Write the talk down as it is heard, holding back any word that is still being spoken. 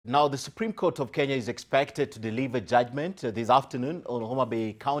Now, the Supreme Court of Kenya is expected to deliver judgment this afternoon on Homa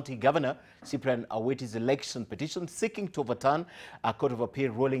Bay County Governor Cyprian Awiti's election petition seeking to overturn a Court of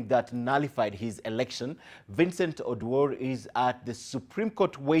Appeal ruling that nullified his election. Vincent Odwor is at the Supreme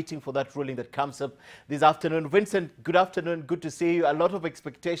Court waiting for that ruling that comes up this afternoon. Vincent, good afternoon. Good to see you. A lot of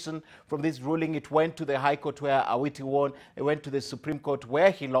expectation from this ruling. It went to the High Court where Awiti won. It went to the Supreme Court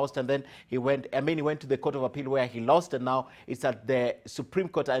where he lost, and then he went to the Court of Appeal where he lost, and now it's at the Supreme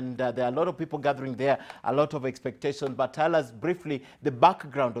Court. And there are a lot of people gathering there, a lot of expectation. But tell us briefly the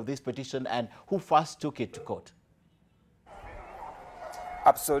background of this petition and who first took it to court.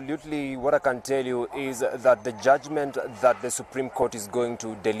 Absolutely. What I can tell you is that the judgment that the Supreme Court is going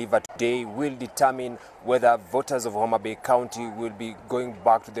to deliver today will determine whether voters of Homa Bay County will be going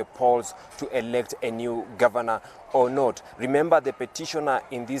back to the polls to elect a new governor or not. Remember, the petitioner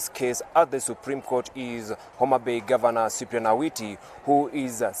in this case at the Supreme Court is Homa Bay Governor Cyprian Awiti, who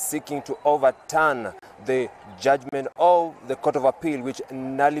is seeking to overturn the judgment of the Court of Appeal, which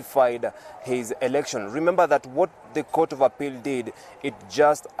nullified his election. Remember that what the Court of Appeal did, it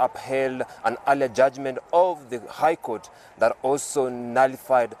just upheld an earlier judgment of the High Court that also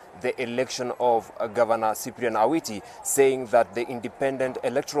nullified the election of Governor Cyprian Awiti, saying that the Independent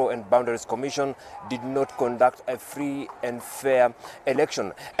Electoral and Boundaries Commission did not conduct a free and fair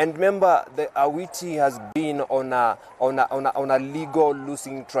election. And remember, the Awiti has been on a legal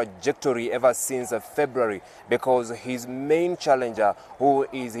losing trajectory ever since February, because his main challenger, who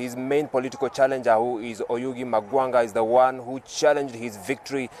is his main political challenger, who is Oyugi Magwanga, is the one who challenged his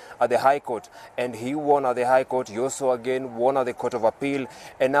victory at the High Court, and he won at the High Court. He also again won at the Court of Appeal,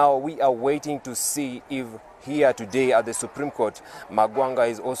 and now we are waiting to see if here today at the Supreme Court, Magwanga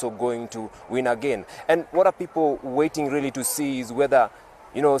is also going to win again. And what are people waiting really to see is whether,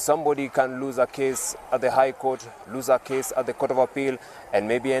 you know, somebody can lose a case at the High Court, lose a case at the Court of Appeal, and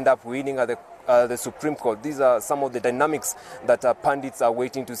maybe end up winning at the Supreme Court. These are some of the dynamics that pundits are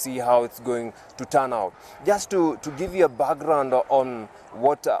waiting to see how it's going to turn out. Just to give you a background on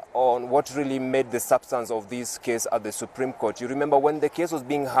what really made the substance of this case at the Supreme Court. You remember when the case was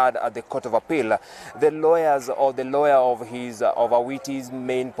being heard at the Court of Appeal, the lawyer of Awiti's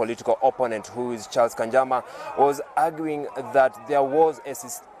main political opponent, who is Charles Kanjama, was arguing that there was a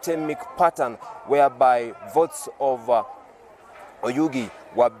systemic pattern whereby votes of Oyugi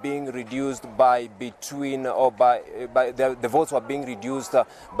were being reduced by the votes were being reduced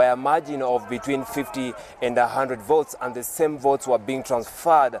by a margin of between 50 and 100 votes, and the same votes were being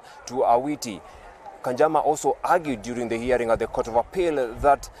transferred to Awiti. Kanjama also argued during the hearing at the Court of Appeal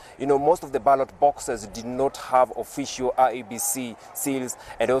that, you know, most of the ballot boxes did not have official IEBC seals,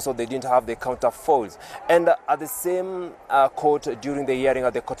 and also they didn't have the counterfoils. And at the same court, during the hearing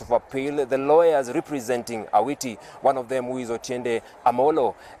at the Court of Appeal, the lawyers representing Awiti, one of them who is Otiende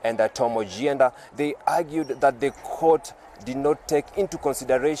Amolo and Tom Ojienda, they argued that the court did not take into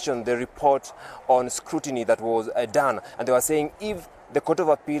consideration the report on scrutiny that was done. And they were saying if the Court of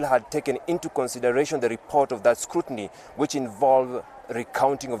Appeal had taken into consideration the report of that scrutiny, which involved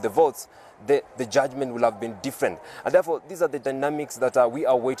recounting of the votes, the judgment will have been different. And therefore, these are the dynamics that we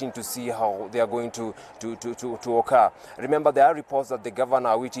are waiting to see how they are going to occur. Remember, there are reports that the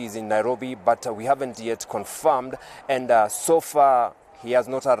Governor Awiti is in Nairobi, but we haven't yet confirmed, and so far he has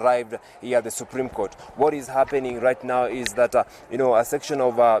not arrived here at the Supreme Court. What is happening right now is that, you know, a section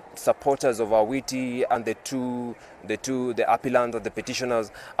of supporters of Awiti and the appellants or the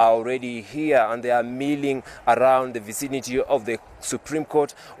petitioners are already here, and they are milling around the vicinity of the Supreme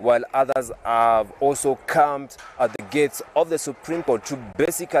Court, while others have also camped at the gates of the Supreme Court to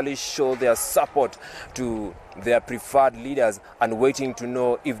basically show their support to their preferred leaders and waiting to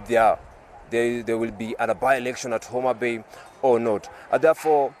know if there will be a by-election at Homa Bay or not.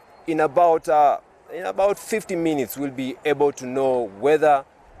 Therefore, in about 50 minutes, we'll be able to know whether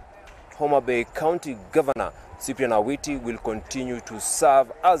Homa Bay County Governor Cyprian Awiti will continue to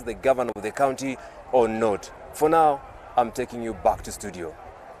serve as the governor of the county or not. For now, I'm taking you back to studio.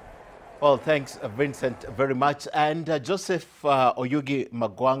 Well, thanks, Vincent, very much. And Joseph Oyugi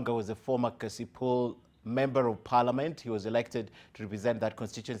Magwanga was a former Kasipul Member of Parliament. He was elected to represent that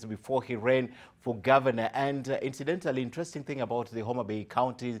constituency before he ran for governor. And incidentally, interesting thing about the Homa Bay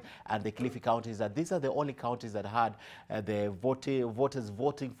counties and the Kilifi counties that these are the only counties that had the voters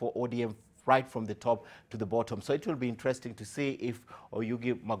voting for ODM right from the top to the bottom. So it will be interesting to see if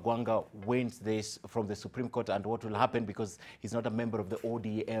Oyugi Magwanga wins this from the Supreme Court and what will happen, because he's not a member of the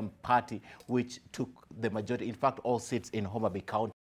ODM party, which took the majority, in fact, all seats in Homa Bay County.